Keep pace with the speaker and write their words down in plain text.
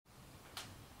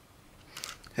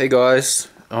Hey guys,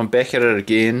 I'm back at it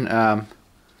again.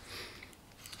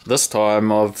 This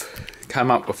time I've come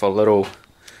up with a little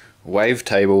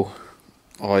wavetable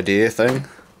idea thing.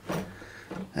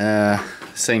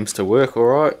 Seems to work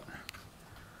alright.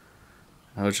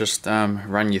 I'll just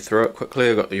run you through it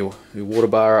quickly. I've got your water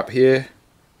bar up here.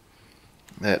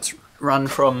 That's run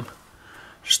from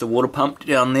just a water pump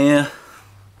down there.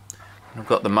 I've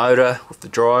got the motor with the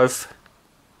drive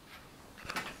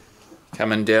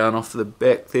coming down off the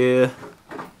back there,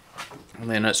 and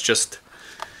then it's just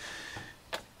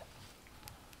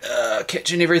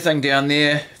catching everything down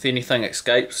there. If anything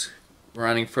escapes,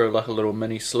 running through like a little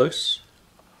mini sluice.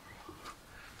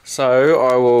 So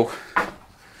I will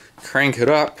crank it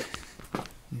up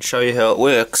and show you how it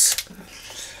works.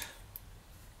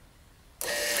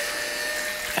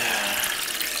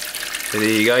 So there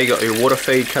you go, you got your water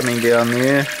feed coming down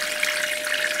there.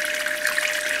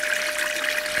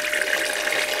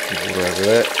 Water over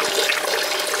that.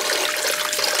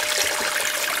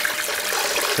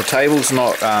 The table's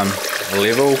not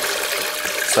level,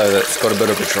 so that's got a bit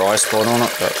of a dry spot on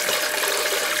it, but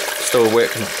still a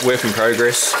work in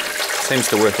progress. Seems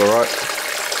to work alright.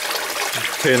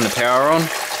 Turn the power on.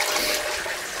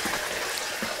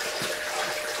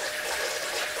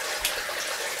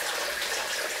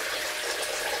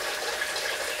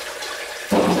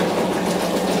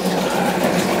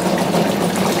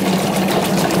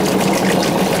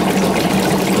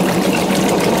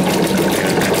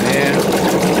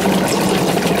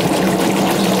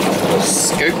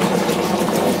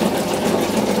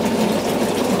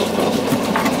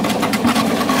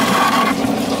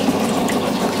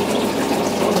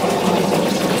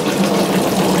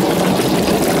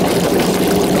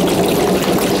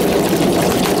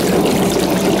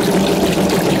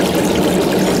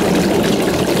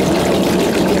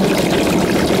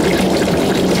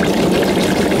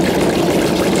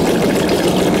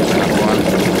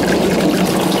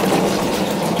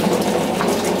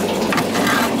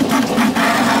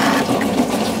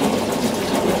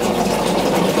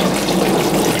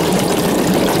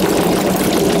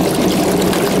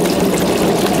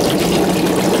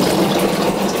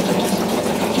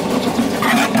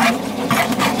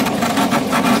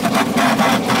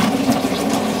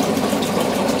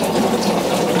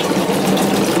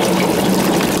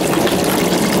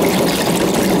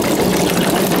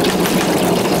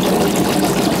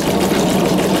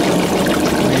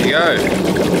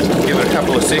 Give it a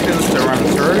couple of seconds to run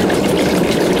through.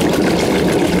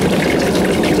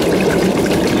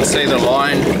 You can see the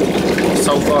line,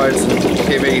 sulphides and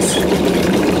heavies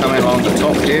coming along the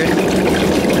top here.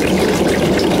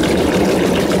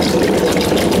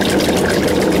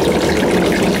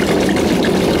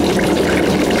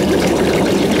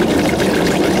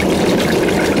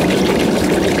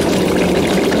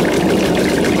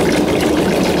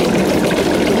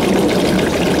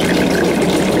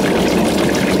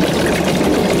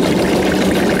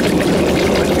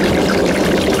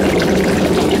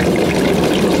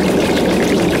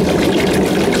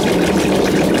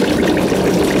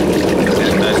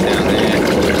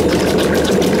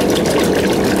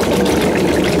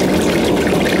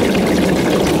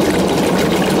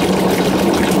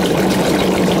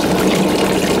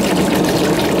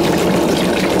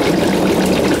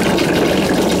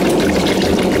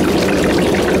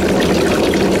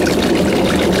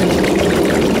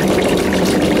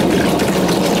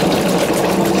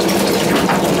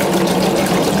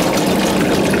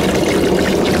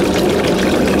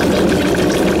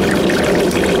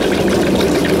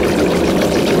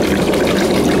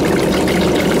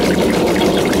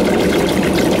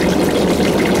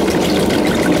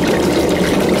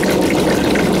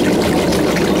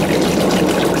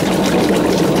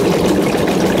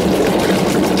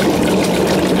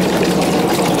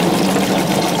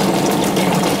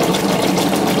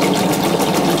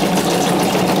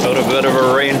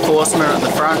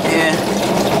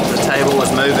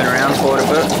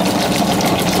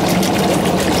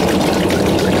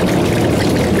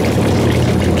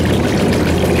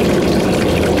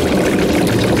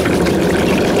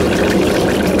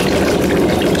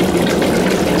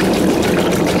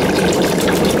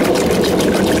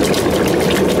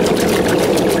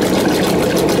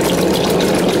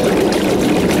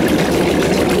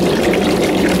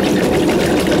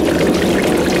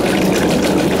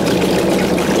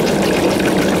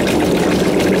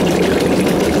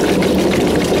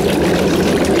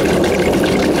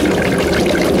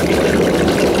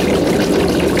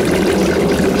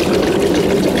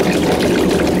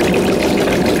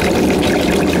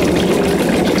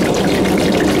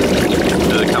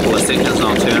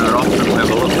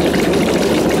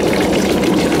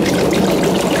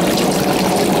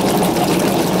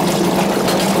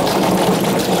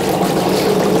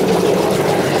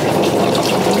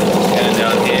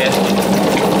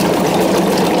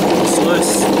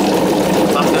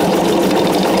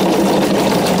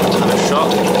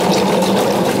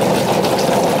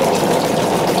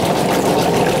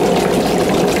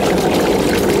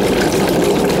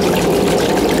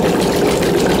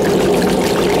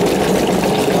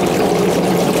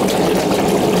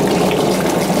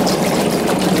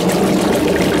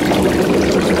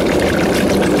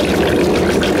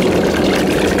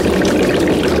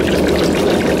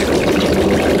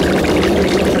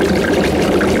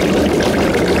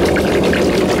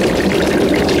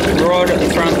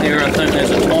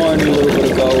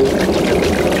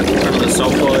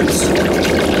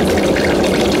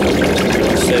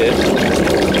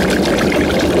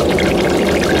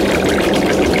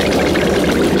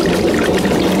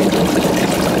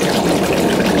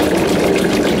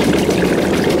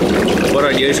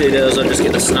 what I usually do is I just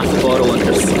get the snuffer bottle and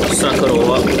just suck it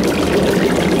all up.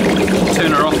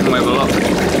 Turn it off and have a look.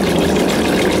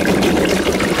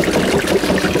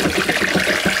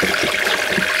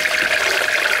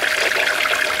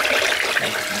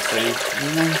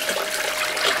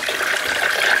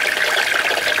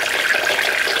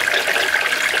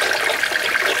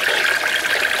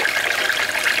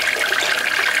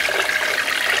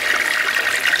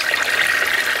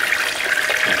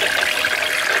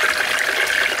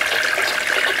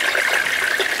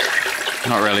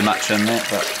 Not really much in that,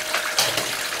 but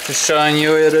just showing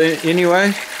you it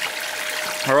anyway.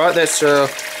 Alright, that's a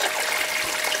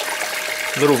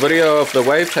little video of the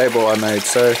wavetable I made,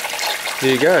 so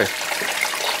there you go.